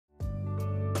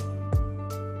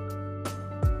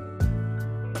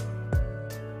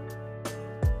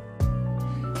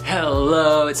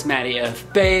Hello, it's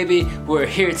MattyFBaby. We're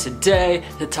here today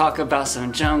to talk about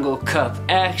some Jungle Cup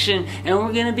action, and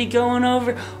we're gonna be going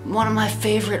over one of my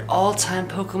favorite all-time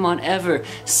Pokemon ever,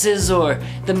 Scizor,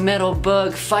 the metal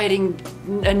bug fighting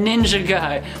a ninja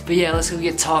guy. But yeah, let's go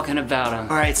get talking about him.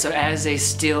 Alright, so as a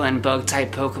steel and bug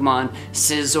type Pokemon,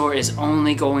 Scizor is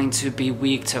only going to be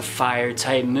weak to fire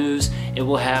type moves. It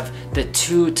will have the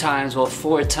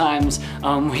 4 times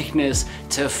weakness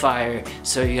to fire,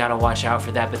 so you gotta watch out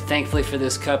for that. But thankfully for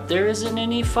this cup, there isn't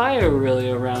any fire really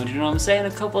around, you know what I'm saying?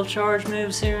 A couple charge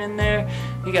moves here and there.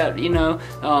 You got, you know,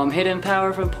 hidden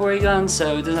power from Porygon,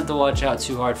 so it doesn't have to watch out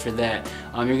too hard for that.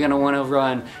 You're gonna wanna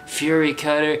run Fury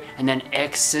Cutter and then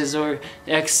Scizor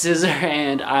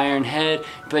and Iron Head,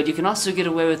 but you can also get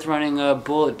away with running a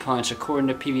Bullet Punch according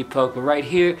to PvPoke. But right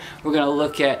here, we're gonna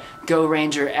look at Go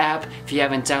Ranger app. If you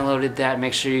haven't downloaded that,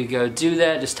 make sure you go do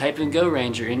that. Just type in Go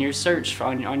Ranger in your search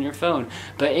on your phone.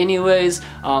 But anyways,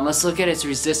 let's look at its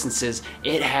resistances.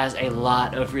 It has a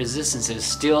lot of resistances.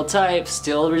 Steel type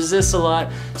still resists a lot,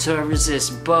 so it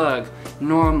resists Bug,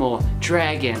 Normal,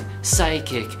 Dragon,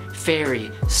 Psychic,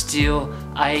 Fairy, Steel,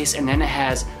 Ice, and then it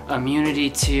has immunity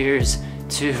tiers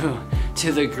to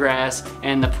the grass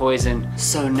and the poison.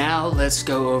 So now let's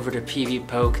go over to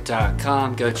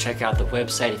pvpoke.com. Go check out the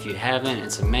website if you haven't,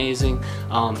 it's amazing.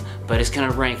 But it's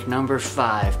gonna rank number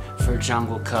 5 for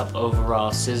Jungle Cup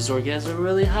overall. Scizor gets a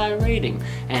really high rating,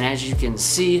 and as you can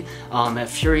see,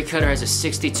 Fury Cutter has a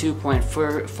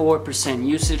 62.4%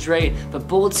 usage rate, but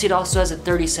Bullet Seed also has a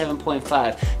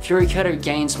 37.5. Fury Cutter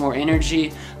gains more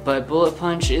energy, but Bullet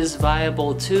Punch is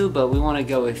viable too, but we want to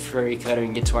go with Fury Cutter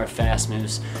and get to our fast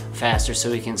moves faster so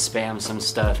we can spam some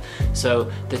stuff. So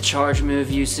the charge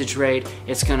move usage rate,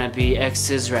 it's gonna be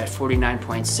Scizor at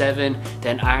 49.7,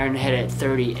 then Iron Head at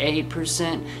 38%,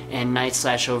 and Night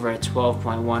Slash over at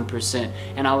 12.1%.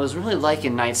 And I was really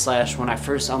liking Night Slash when I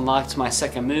first unlocked my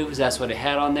second move, because that's what it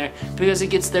had on there, because it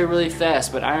gets there really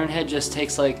fast. But Iron Head just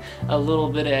takes like a little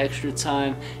bit of extra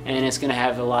time, and it's gonna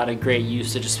have a lot of great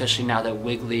usage, especially now that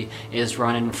Wiggly is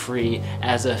running free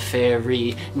as a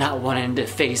fairy, not wanting to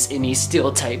face any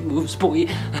steel type moves, boy.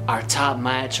 Our top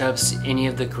matchups, any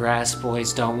of the grass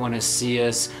boys don't want to see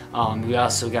us. We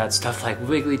also got stuff like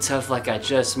Wigglytuff, like I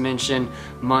just mentioned,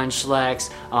 Munchlax,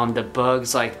 the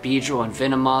bugs like Beedrill and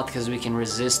Venomoth, because we can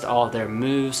resist all their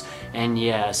moves. And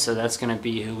yeah, so that's gonna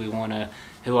be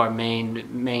who our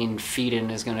main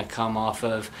feed-in is going to come off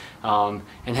of. And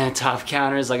then top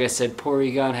counters, like I said,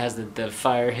 Porygon has the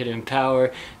fire hidden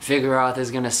power. Vigoroth is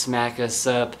going to smack us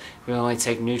up. We only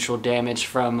take neutral damage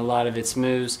from a lot of its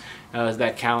moves.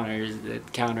 That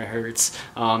counter hurts.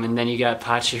 And then you got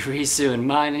Pachirisu and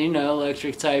mine, and you know,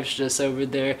 electric types just over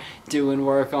there doing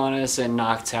work on us, and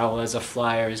Noctowl as a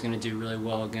flyer is going to do really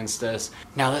well against us.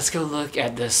 Now let's go look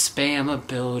at the spam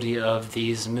ability of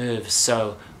these moves.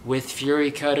 So with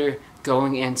Fury Cutter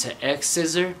going into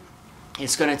Scizor,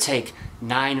 it's going to take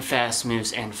 9 fast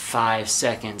moves in 5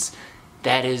 seconds.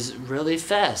 That is really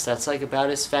fast. That's like about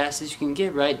as fast as you can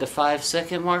get, right? The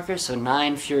 5-second marker, so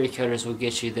 9 Fury Cutters will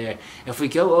get you there. If we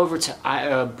go over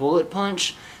to Bullet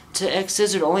Punch to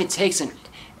Scizor, it only takes an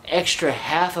extra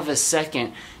half of a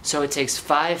second, so it takes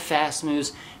 5 fast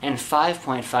moves and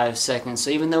 5.5 seconds.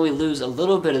 So even though we lose a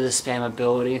little bit of the spam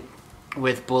ability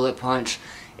with Bullet Punch,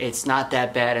 it's not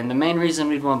that bad. And the main reason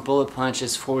we'd want Bullet Punch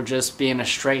is for just being a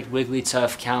straight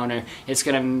Wigglytuff counter. It's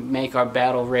going to make our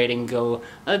battle rating go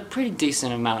a pretty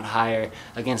decent amount higher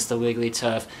against the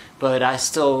Wigglytuff. But I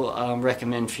still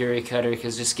recommend Fury Cutter,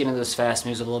 because just getting those fast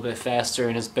moves a little bit faster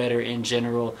and is better in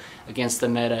general against the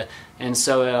meta. And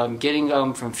so getting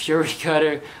from Fury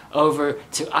Cutter over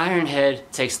to Iron Head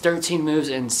takes 13 moves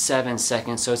in 7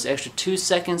 seconds. So it's extra 2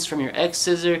 seconds from your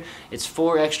Scizor. It's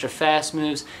 4 extra fast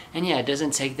moves. And yeah, it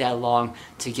doesn't take that long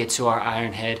to get to our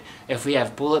Iron Head. If we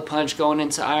have Bullet Punch going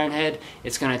into Iron Head,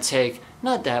 it's going to take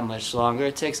not that much longer.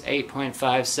 It takes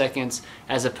 8.5 seconds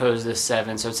as opposed to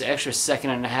 7, so it's an extra 1.5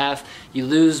 seconds. You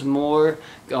lose more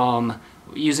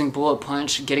using Bullet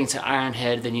Punch getting to Iron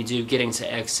Head than you do getting to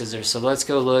Scizor. So let's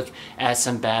go look at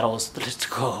some battles. Let's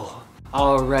go.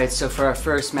 Alright, so for our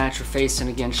first match, we're facing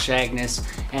against Shagness,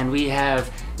 and we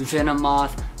have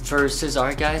Venomoth versus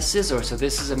our guy Scizor. So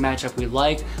this is a matchup we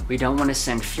like. We don't want to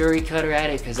send Fury Cutter at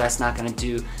it, because that's not going to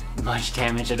do much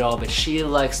damage at all, but she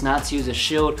elects not to use a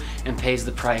shield and pays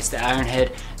the price. The Iron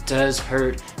Head does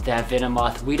hurt that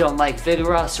Venomoth. We don't like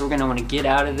Vigoroth, so we're going to want to get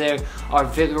out of there. Our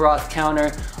Vigoroth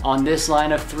counter on this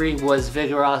line of 3 was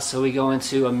Vigoroth, so we go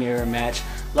into a mirror match.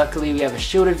 Luckily we have a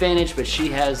shield advantage, but she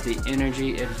has the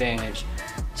energy advantage.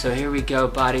 So here we go,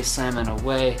 body slamming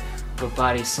away. We're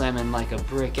body slamming like a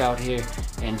brick out here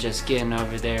and just getting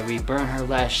over there. We burned her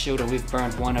last shield and we've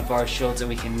burned one of our shields and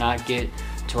we cannot get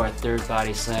to our third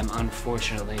body slam,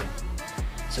 unfortunately.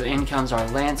 So in comes our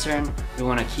Lantern. We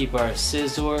want to keep our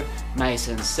Scizor nice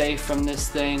and safe from this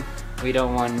thing. We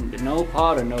don't want no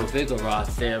pot or no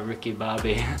Vigoroth there, Ricky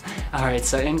Bobby. Alright,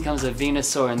 so in comes a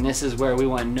Venusaur, and this is where we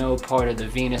want no part of the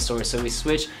Venusaur. So we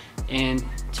switch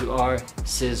into our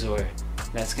Scizor.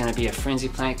 That's going to be a Frenzy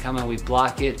Plant coming. We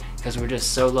block it because we're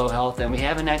just so low health, and we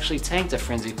haven't actually tanked a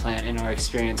Frenzy Plant in our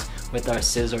experience with our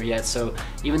Scizor yet. So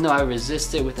even though I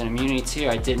resisted with an immunity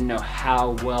tier, I didn't know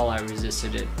how well I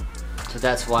resisted it. So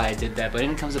that's why I did that. But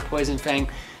in comes a Poison Fang.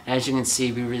 As you can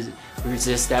see, we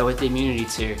resist that with the immunity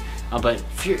tier. But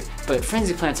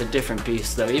Frenzy Plant's a different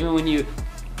beast though. Even when you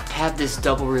have this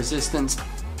double resistance,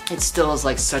 it still is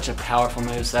like such a powerful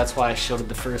move. So that's why I shielded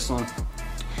the first one.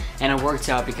 And it worked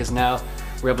out because now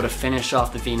we're able to finish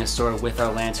off the Venusaur with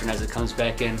our Lantern as it comes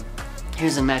back in.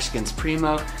 Here's a match against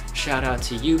Primo. Shout out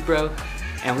to you, bro.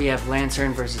 And we have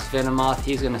Lantern versus Venomoth.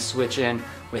 He's going to switch in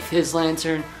with his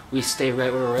Lantern. We stay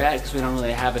right where we're at because we don't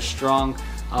really have a strong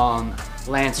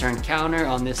Lantern counter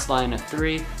on this line of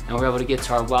 3, and we're able to get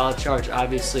to our Wild Charge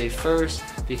obviously first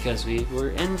because we were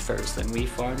in first and we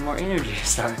farmed more energy to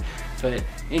start. But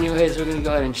anyways, we're going to go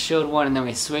ahead and shield one, and then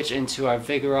we switch into our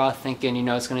Vigoroth thinking, you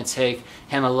know, it's going to take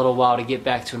him a little while to get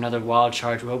back to another Wild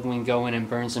Charge. We're hoping we can go in and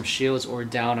burn some shields or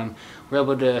down him. We're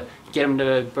able to get him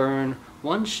to burn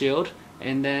one shield,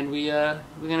 and then we're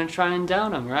going to try and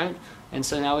down him, right? And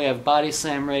so now we have Body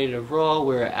Slam ready to roll.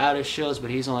 We're out of shields, but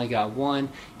he's only got one.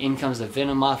 In comes the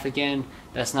Venomoth again.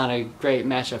 That's not a great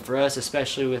matchup for us,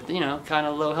 especially with, you know, kind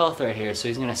of low health right here. So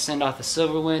he's going to send off a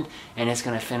Silver Wind, and it's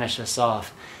going to finish us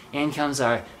off. In comes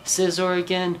our Scizor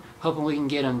again, hoping we can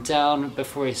get him down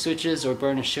before he switches or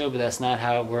burn a shield, but that's not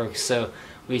how it works. So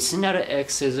we send out an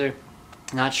X Scizor.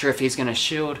 Not sure if he's going to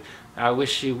shield. I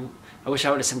wish I would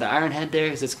have sent the Iron Head there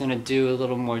because it's going to do a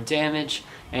little more damage.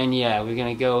 And yeah, we're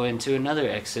going to go into another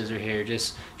X Scizor here,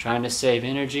 just trying to save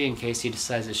energy in case he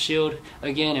decides to shield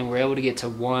again, and we're able to get to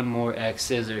one more X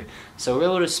Scizor. So we're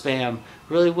able to spam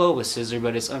really well with Scizor,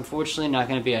 but it's unfortunately not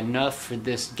going to be enough for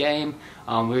this game.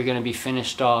 We're going to be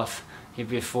finished off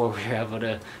before we're able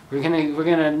to, we're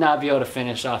gonna not be able to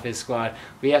finish off his squad.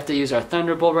 We have to use our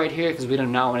Thunderbolt right here because we do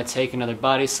not want to take another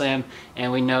Body Slam,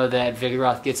 and we know that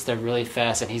Vigoroth gets there really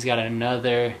fast, and he's got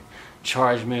another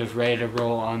charge move ready to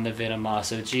roll on the Venomoth.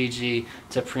 So GG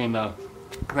to Primo.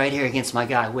 Right here against my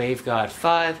guy Wave God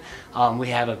 5. We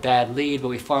have a bad lead, but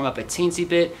we farm up a teensy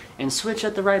bit and switch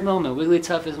at the right moment.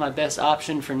 Wigglytuff is my best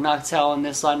option for Noctowl in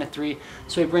this line of 3,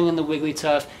 so we bring in the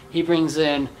Wigglytuff. He brings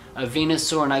in a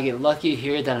Venusaur, and I get lucky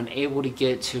here that I'm able to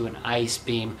get to an Ice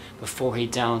Beam before he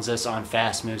downs us on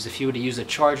fast moves. If he would have used a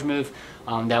charge move,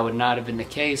 that would not have been the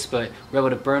case, but we're able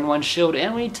to burn one shield,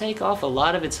 and we take off a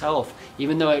lot of its health,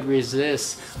 even though it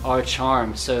resists our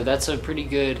charm. So that's a pretty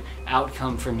good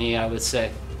outcome for me, I would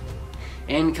say.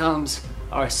 In comes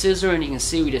our Scizor, and you can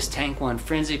see we just tank one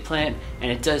Frenzy Plant, and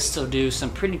it does still do some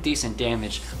pretty decent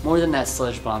damage, more than that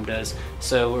Sludge Bomb does.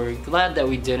 So we're glad that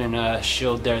we didn't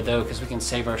shield there though, because we can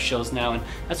save our shields now, and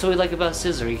that's what we like about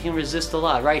Scizor. He can resist a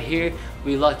lot. Right here,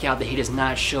 we luck out that he does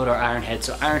not shield our Iron Head,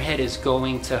 so Iron Head is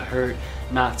going to hurt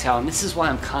Noctowl, and this is why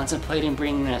I'm contemplating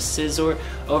bringing a Scizor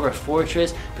over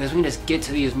Forretress, because we can just get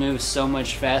to these moves so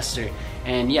much faster.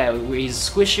 And yeah, he's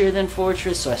squishier than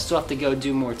Forretress, so I still have to go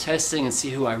do more testing and see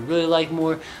who I really like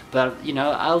more. But you know,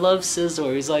 I love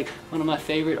Scizor. He's like one of my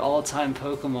favorite all-time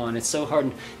Pokemon. It's so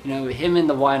hard, you know, him and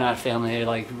the Why Not family,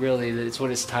 like really, it's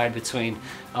what it's tied between.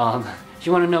 If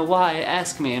you want to know why,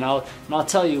 ask me, and I'll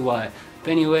tell you why. But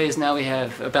anyways, now we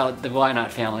have about the Why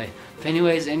Not family. But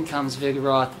anyways, in comes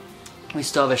Vigoroth. We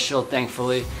still have a shield,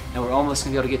 thankfully, and we're almost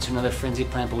going to be able to get to another Frenzy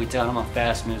Plant, but we down him on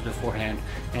fast moves beforehand.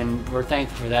 And we're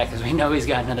thankful for that because we know he's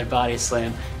got another Body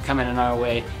Slam coming in our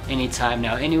way anytime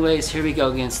now. Anyways, here we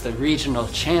go against the regional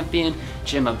champion,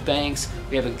 Gemma Banks.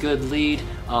 We have a good lead,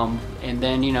 and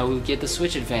then, you know, we get the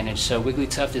switch advantage. So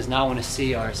Wigglytuff does not want to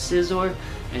see our Scizor,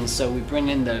 and so we bring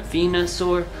in the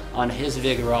Venusaur on his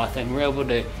Vigoroth, and we're able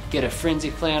to get a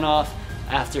Frenzy Plant off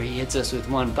after he hits us with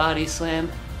one Body Slam.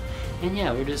 And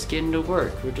yeah, we're just getting to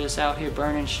work. We're just out here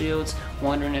burning shields,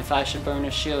 wondering if I should burn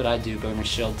a shield. I do burn a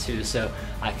shield too, so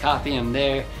I copy him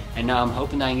there. And now I'm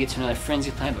hoping that I can get to another Frenzy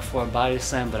Plant before a Body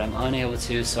Slam, but I'm unable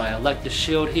to, so I elect the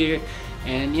shield here.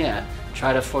 And yeah,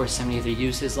 try to force him to either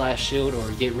use his last shield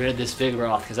or get rid of this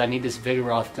Vigoroth, because I need this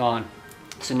Vigoroth gone.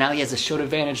 So now he has a shield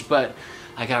advantage, but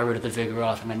I got rid of the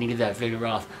Vigoroth, and I needed that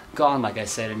Vigoroth gone, like I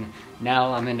said. And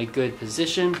now I'm in a good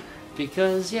position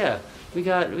because, yeah, we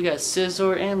got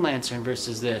Scizor and Lantern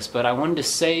versus this, but I wanted to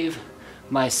save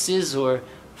my Scizor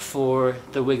for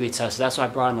the Wigglytuff. So that's why I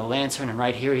brought in the Lantern, and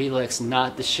right here he elects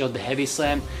not to shield the Heavy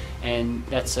Slam, and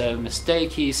that's a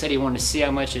mistake. He said he wanted to see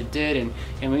how much it did, and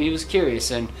he was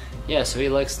curious, and yeah, so he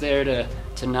elects there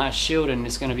to not shield, and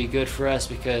it's going to be good for us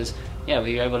because yeah,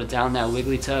 we were able to down that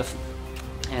Wigglytuff,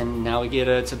 and now we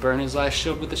get to burn his last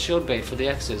shield with the shield bait for the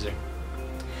Scizor.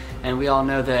 And we all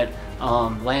know that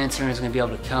Lantern is going to be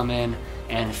able to come in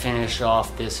and finish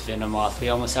off this Venomoth. We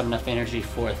almost have enough energy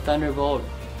for a Thunderbolt,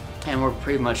 and we're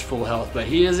pretty much full health, but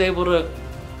he is able to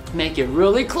make it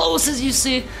really close, as you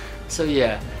see. So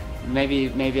yeah, maybe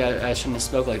I shouldn't have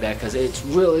spoke like that, because it's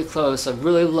really close. A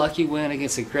really lucky win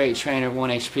against a great trainer, 1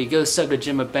 HP. Go sub to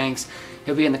Gemma Banks.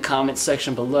 He'll be in the comments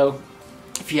section below.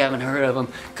 If you haven't heard of him,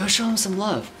 go show him some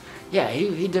love. Yeah,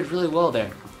 he did really well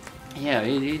there. Yeah,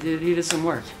 he did some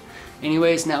work.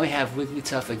 Anyways, now we have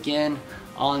Wigglytuff again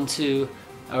onto,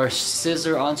 or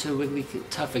Scizor onto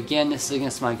Wigglytuff again. This is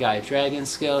against my guy Dragon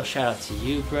Scale. Shout out to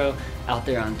you, bro, out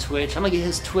there on Twitch. I'm gonna get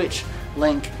his Twitch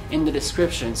link in the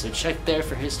description, so check there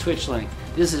for his Twitch link.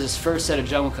 This is his first set of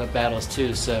Jungle Cup battles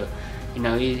too, so you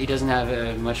know he doesn't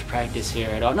have much practice here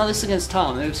at all. No, this is against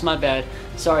Tom. Oops, my bad.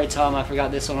 Sorry, Tom. I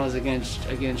forgot this one was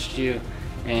against you,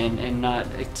 and not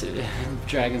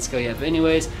Dragon Scale yet. But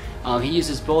anyways, he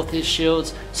uses both his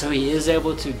shields, so he is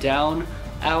able to down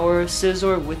our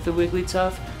Scizor with the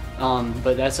Wigglytuff.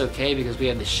 But that's okay because we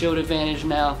have the shield advantage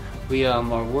now. We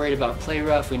are worried about Play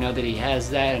Rough. We know that he has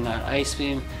that and not Ice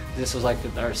Beam. This was like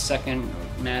our second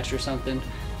match or something,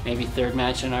 maybe third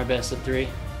match in our best of 3.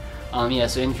 Yeah,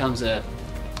 so in comes a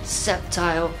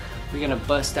Sceptile. We're gonna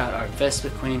bust out our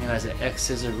Vespiquen, who has an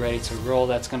Scizor ready to roll.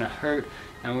 That's gonna hurt,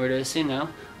 and we're just, you know,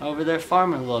 over there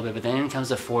farming a little bit. But then in comes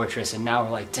the Forretress, and now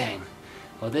we're like, dang,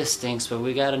 well this stinks, but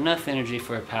we got enough energy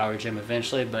for a Power Gem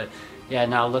eventually. But yeah,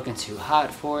 not looking too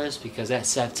hot for us because that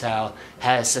Sceptile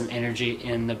has some energy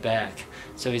in the back,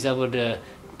 so he's able to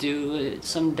do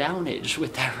some downage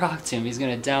with that Rock Tomb. He's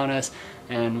gonna down us,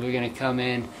 and we're gonna come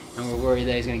in, and we're worried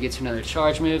that he's gonna get to another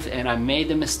charge move. And I made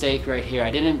the mistake right here.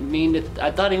 I didn't mean to. I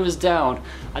thought he was down.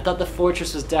 I thought the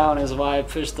Forretress was down, is why I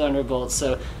pushed Thunderbolt.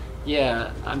 So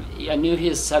yeah, I knew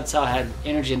his Sceptile had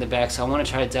energy in the back, so I want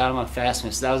to try to down him on fast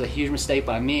moves. So that was a huge mistake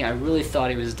by me. I really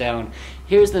thought he was down.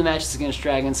 Here's the matches against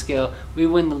Dragon Scale. We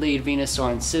win the lead,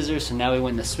 Venusaur and Scizor, so now we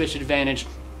win the switch advantage.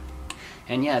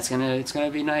 And yeah, it's gonna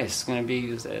be nice. It's gonna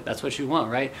be, that's what you want,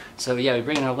 right? So yeah, we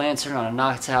bring in our Lantern on a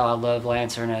Noctowl. I love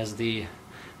Lantern as the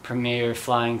premier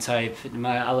flying type.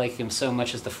 I like him so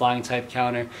much as the flying type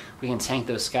counter. We can tank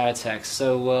those sky attacks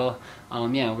so well.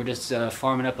 Yeah, we're just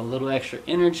farming up a little extra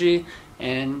energy,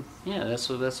 and yeah, that's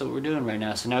what we're doing right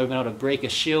now. So now we've been able to break a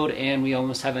shield, and we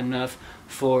almost have enough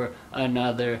for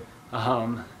another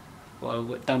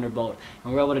Thunderbolt,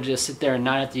 and we're able to just sit there and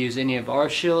not have to use any of our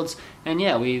shields. And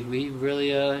yeah, we really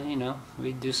you know,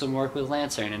 we do some work with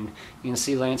Lantern, and you can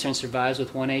see Lantern survives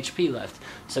with 1 HP left.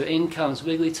 So in comes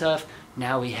Wigglytuff.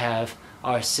 Now we have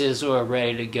our Scizor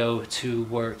ready to go to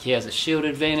work. He has a shield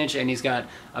advantage, and he's got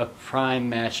a prime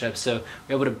matchup, so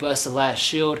we're able to bust the last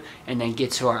shield and then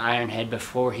get to our Iron Head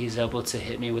before he's able to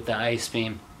hit me with the Ice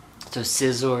Beam. So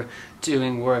Scizor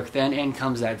doing work. Then in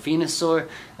comes that Venusaur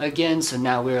again, so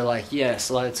now we're like, yes,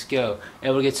 let's go.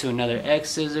 Able to get to another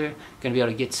Scizor, gonna be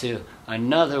able to get to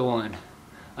another one.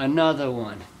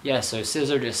 Yeah, so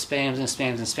Scizor just spams and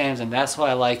spams and spams, and that's why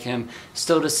I like him.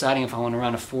 Still deciding if I want to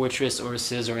run a Forretress or a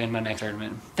Scizor in my next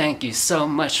tournament. Thank you so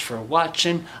much for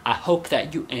watching. I hope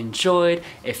that you enjoyed.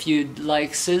 If you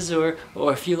like Scizor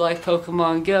or if you like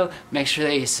Pokemon Go, make sure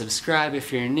that you subscribe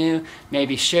if you're new.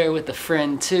 Maybe share with a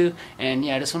friend too. And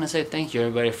yeah, I just want to say thank you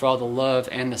everybody for all the love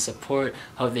and the support.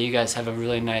 Hope that you guys have a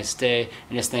really nice day,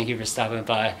 and just thank you for stopping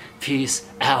by. Peace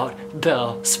out,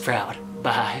 Bellsprout.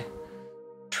 Bye.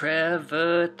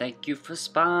 Trevor, thank you for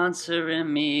sponsoring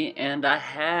me, and I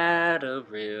had a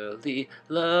really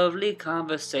lovely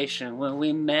conversation when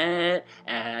we met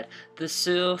at the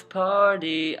Sylph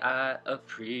party. I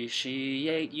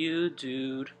appreciate you,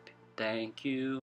 dude. Thank you.